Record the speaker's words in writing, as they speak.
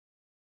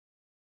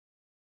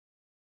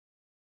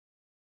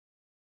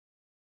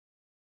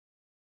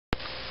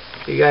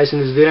Hey guys, in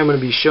this video I'm going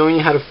to be showing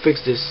you how to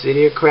fix this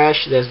Cydia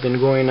crash that's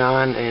been going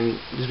on and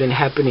it's been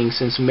happening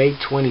since May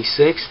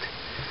 26th.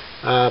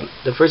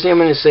 The first thing I'm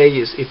going to say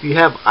is if you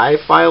have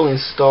iFile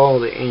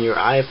installed in your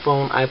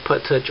iPhone,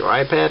 iPod Touch or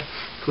iPad,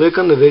 click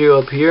on the video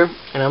up here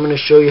and I'm going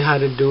to show you how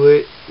to do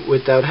it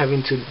without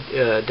having to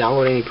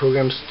download any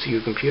programs to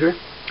your computer.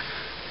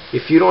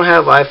 If you don't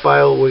have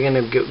iFile, we're going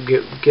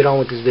to get on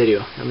with this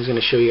video. I'm just going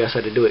to show you guys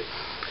how to do it.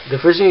 The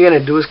first thing you're going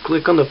to do is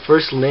click on the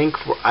first link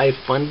for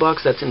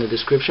iFunBox that's in the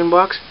description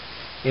box,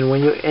 and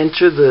when you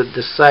enter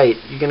the site,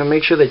 you're going to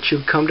make sure that you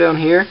come down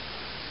here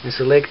and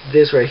select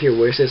this right here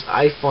where it says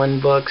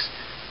iFunBox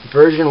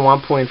version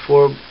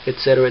 1.4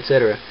 etc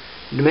etc.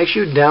 Make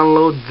sure you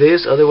download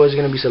this, otherwise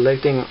you're going to be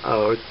selecting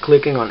or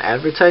clicking on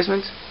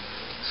advertisements,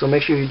 so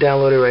make sure you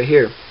download it right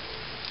here.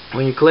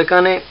 When you click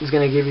on it, it's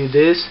going to give you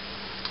this.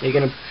 You're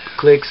going to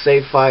click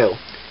save file.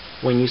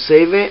 When you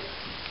save it,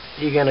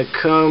 you're gonna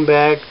come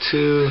back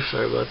to,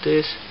 sorry about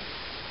this,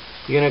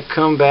 you're gonna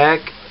come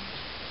back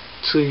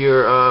to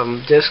your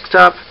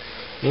desktop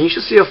and you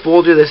should see a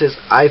folder that says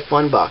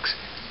iFunBox.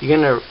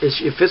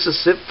 If it's a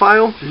zip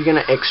file, you're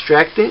gonna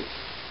extract it,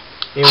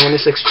 and when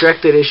it's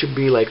extracted it should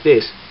be like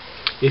this.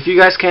 If you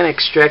guys can't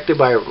extract it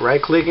by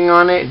right clicking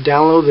on it,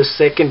 download the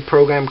second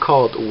program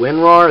called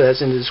Winrar,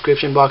 that's in the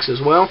description box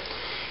as well,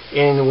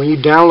 and when you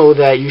download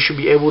that you should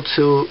be able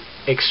to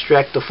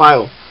extract the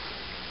file.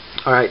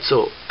 Alright,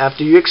 so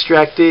after you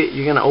extract it,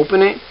 you're going to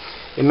open it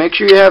and make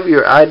sure you have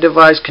your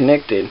iDevice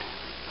connected,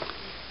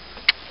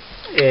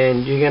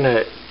 and you're going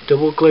to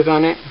double click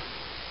on it.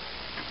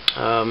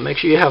 Make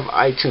sure you have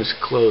iTunes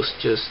closed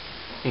just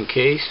in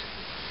case.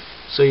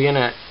 So you're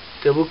going to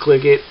double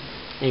click it,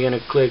 you're going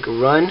to click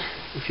run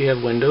if you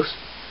have Windows,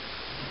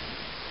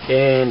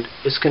 and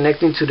it's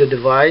connecting to the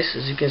device.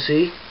 As you can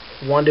see,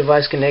 one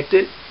device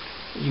connected.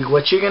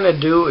 What you're going to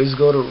do is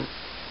go to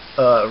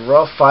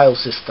raw file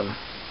system,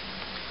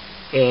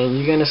 and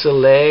you're going to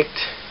select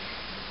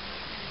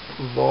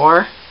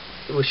var,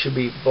 which should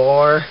be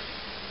var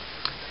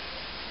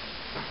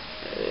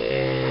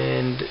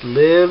and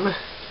lib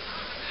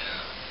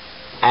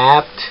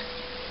apt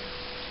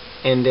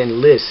and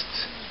then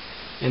lists,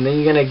 and then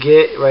you're going to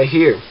get right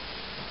here.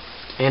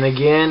 And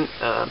again,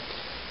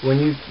 when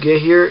you get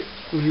here,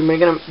 you're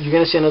going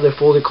to see another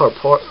folder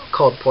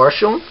called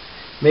partial.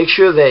 Make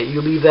sure that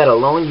you leave that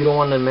alone. You don't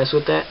want to mess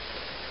with that.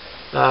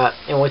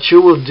 And what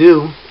you will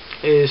do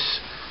is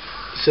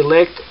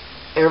select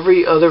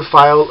every other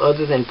file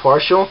other than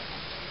partial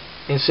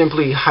and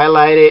simply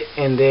highlight it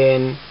and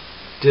then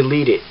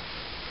delete it.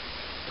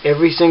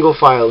 Every single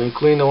file,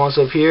 including the ones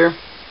up here,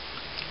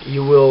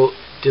 you will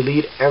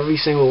delete every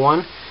single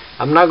one.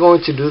 I'm not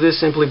going to do this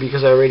simply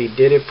because I already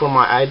did it for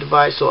my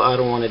iDevice, so I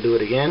don't want to do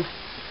it again.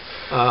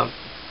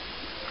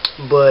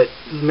 But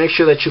make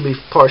sure that you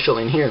leave partial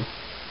in here.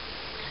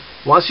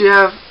 Once you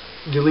have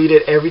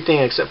deleted everything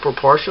except for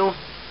partial,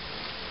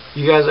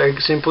 you guys are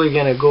simply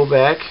going to go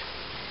back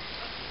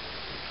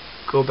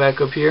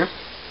up here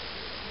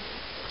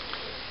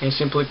and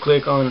simply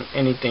click on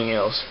anything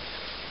else,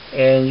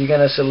 and you're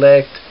going to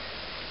select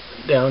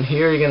down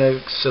here, you're going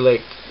to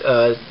select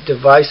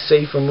device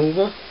safe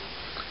removal.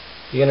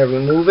 You're going to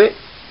remove it,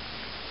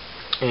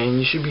 and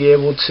you should be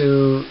able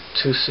to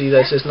see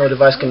that it says no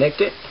device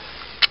connected.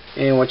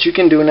 And what you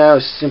can do now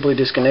is simply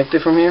disconnect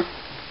it from here.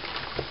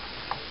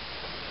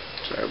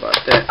 Sorry about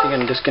that. You're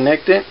going to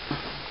disconnect it,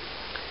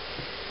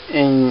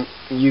 and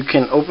you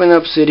can open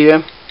up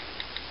Cydia.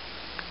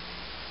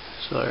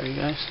 Sorry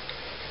guys.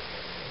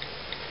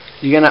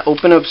 You're going to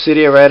open up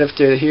Cydia right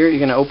after here. You're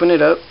going to open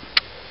it up,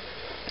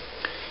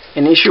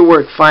 and it should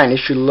work fine. It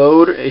should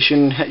load. You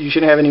shouldn't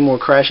have any more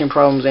crashing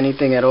problems,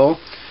 anything at all.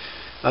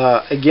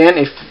 Again,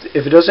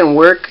 if it doesn't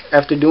work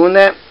after doing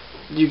that,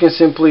 you can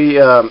simply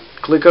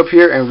click up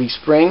here and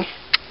respring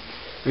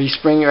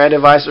your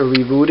iDevice or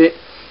reboot it,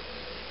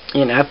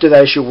 and after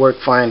that it should work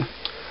fine.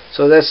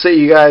 So that's it,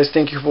 you guys.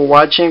 Thank you for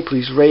watching.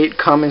 Please rate,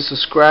 comment,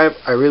 subscribe.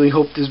 I really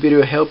hope this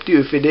video helped you.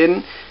 If it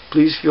didn't,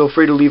 please feel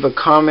free to leave a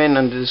comment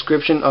on the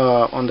description,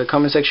 on the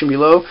comment section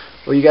below,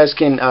 or you guys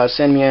can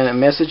send me a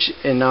message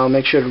and I'll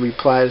make sure to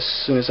reply as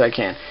soon as I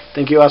can.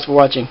 Thank you guys for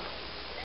watching.